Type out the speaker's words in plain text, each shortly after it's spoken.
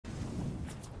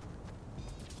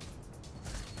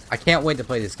I can't wait to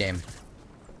play this game.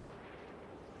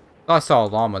 Oh, I saw a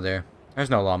llama there. There's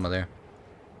no llama there.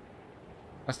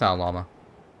 That's not a llama.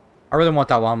 I really want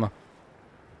that llama.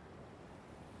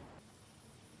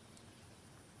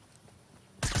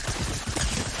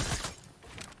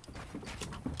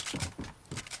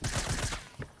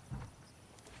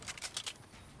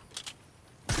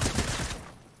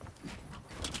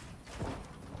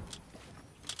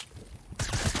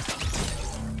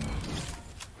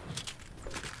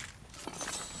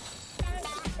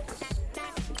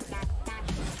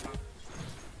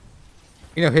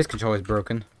 You know his controller is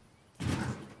broken.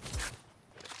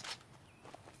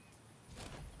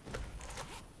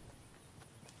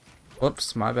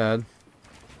 Whoops, my bad.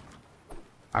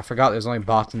 I forgot there's only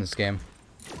bots in this game.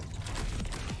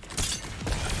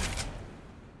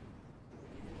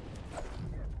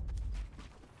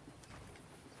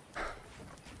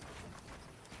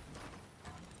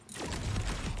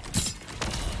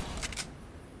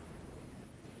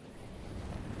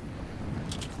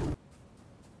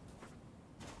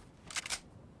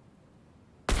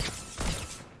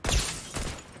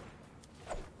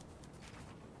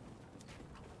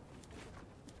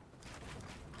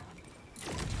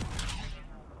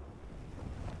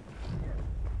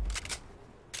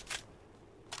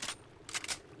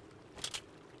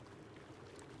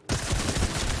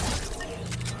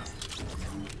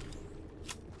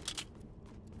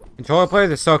 Controller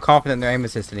players are so confident in their aim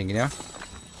assisting, you know?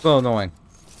 It's a little annoying.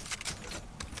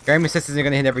 Your aim assist isn't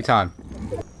gonna hit every time.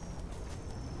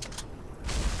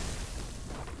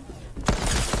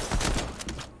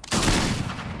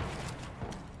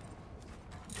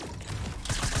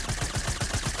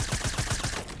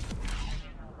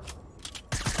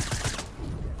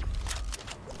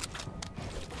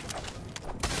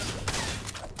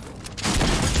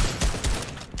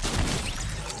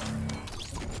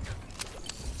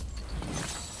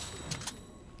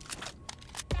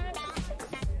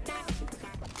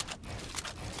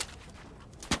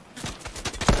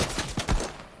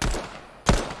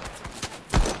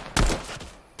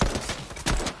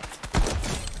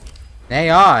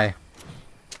 AI.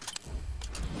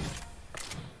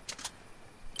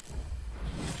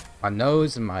 My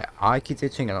nose and my eye keeps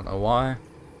itching. I don't know why. A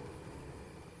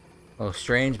little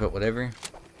strange, but whatever.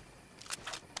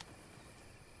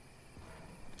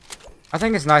 I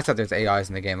think it's nice that there's AIs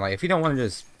in the game. Like, if you don't want to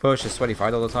just push a sweaty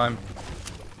fight all the time,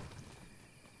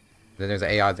 then there's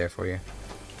an AI there for you.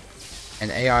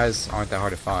 And AIs aren't that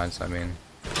hard to find, so I mean...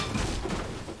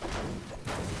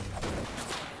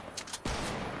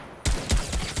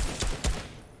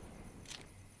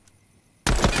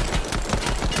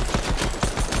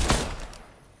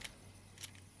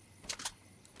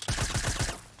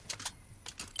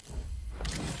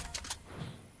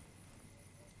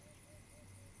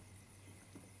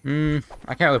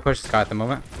 I can't really push this guy at the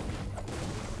moment.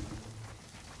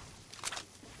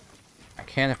 I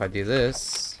can if I do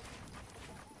this.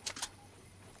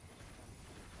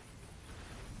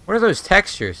 What are those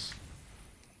textures?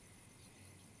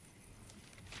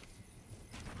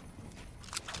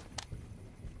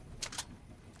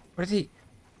 What is he?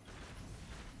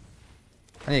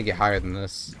 I need to get higher than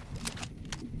this.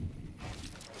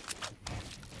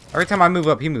 Every time I move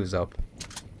up, he moves up.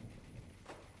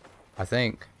 I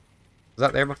think. Was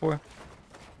that there before?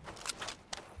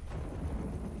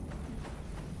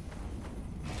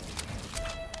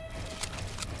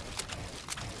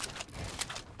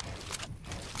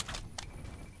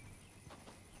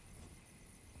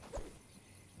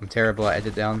 I'm terrible at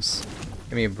edit downs.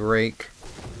 Give me a break.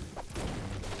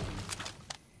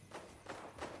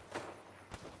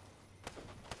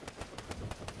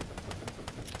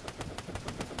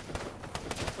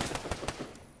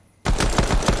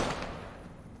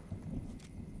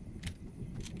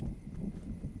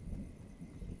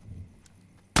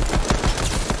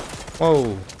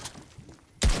 Whoa.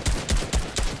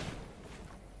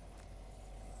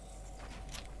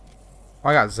 Oh,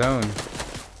 I got zoned.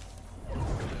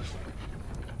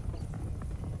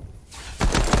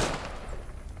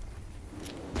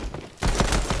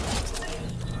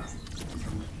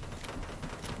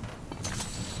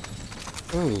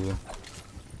 Ooh.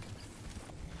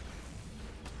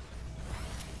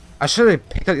 I should have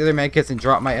picked up the other medkits and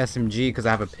dropped my SMG because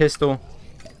I have a pistol,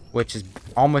 which is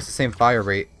almost the same fire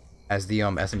rate as the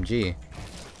SMG.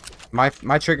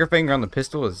 My trigger finger on the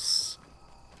pistol is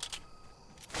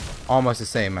almost the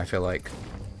same, I feel like.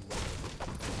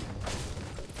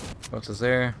 What else is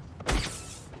there?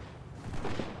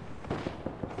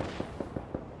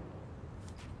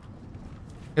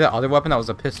 That other weapon, that was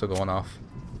a pistol going off.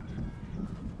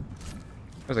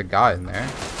 There's a guy in there.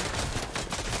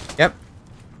 Yep.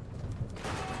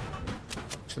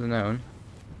 Should have known.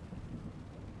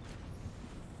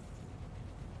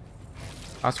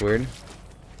 That's weird.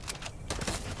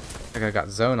 Like I got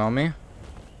zone on me.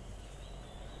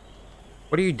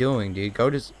 What are you doing, dude? Go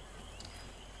to...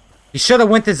 You should have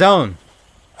went to zone.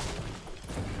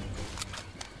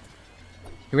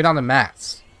 You went on the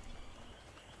mats.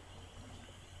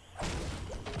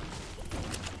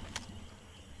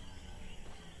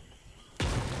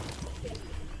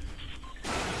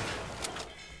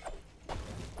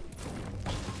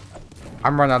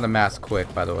 I'm running out of mats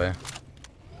quick, by the way. A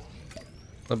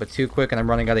little bit too quick, and I'm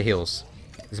running out of heals.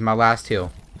 This is my last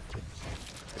heal.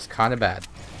 It's kind of bad.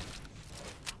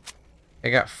 I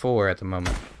got 4 at the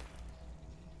moment.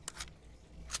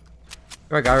 Is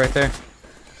there a guy right there?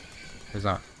 There's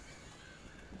not.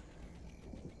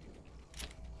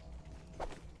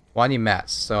 Well, I need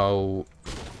mats, so...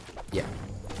 yeah.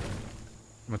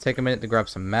 I'm gonna take a minute to grab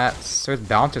some mats. There's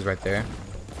bouncers right there.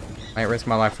 I ain't risk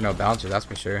my life for no bouncers, that's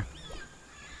for sure.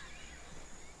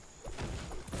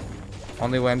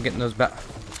 Only way I'm getting those back.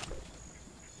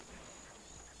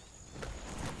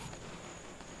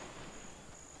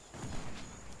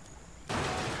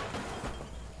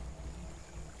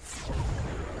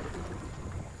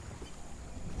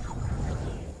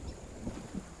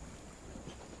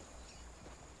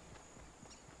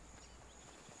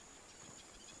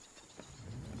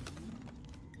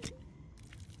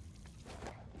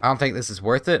 I don't think this is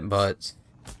worth it, but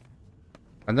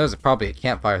I know there's probably a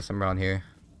campfire somewhere on here.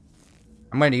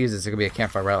 I'm going to use this. There could be a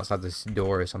campfire right outside this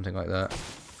door or something like that.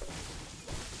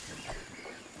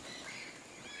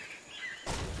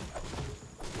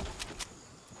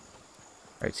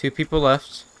 Alright, 2 people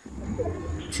left.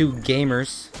 2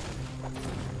 gamers.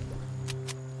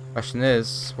 Question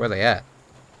is, where are they at?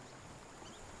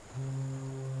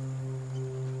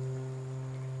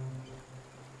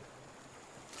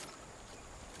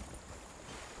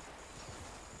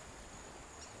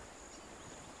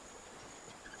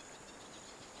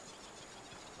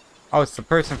 Oh, it's the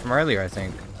person from earlier, I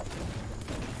think.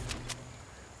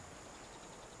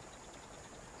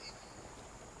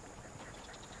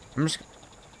 I'm just...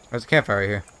 There's a campfire right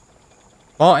here.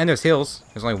 Oh, and there's heals.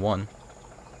 There's only 1.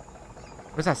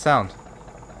 What's that sound?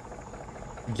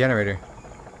 Generator.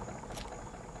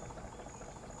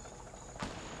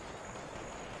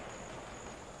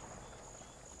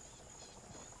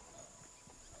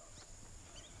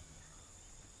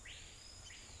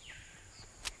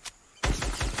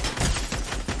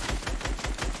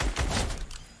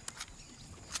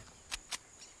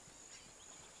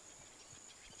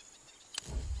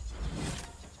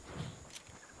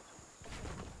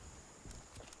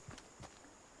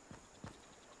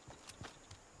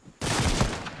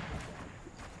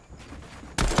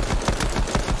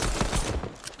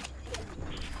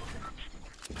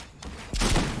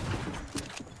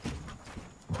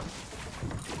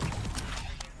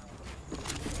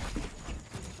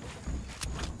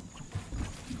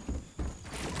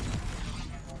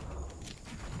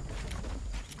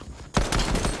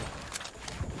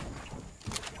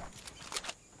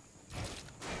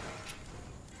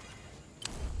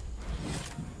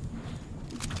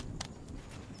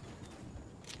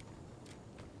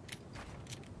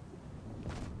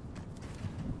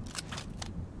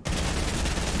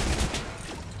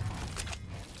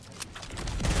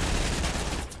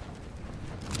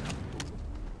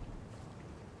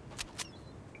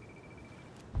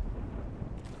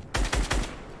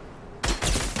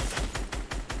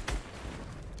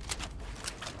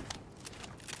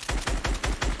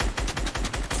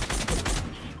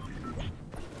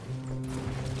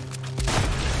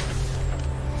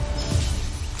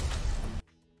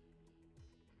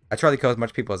 I try to kill as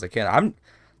much people as I can. I'm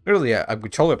literally a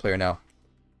controller player now.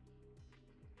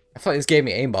 I feel like this gave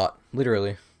me aimbot,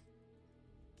 literally.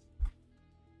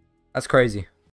 That's crazy.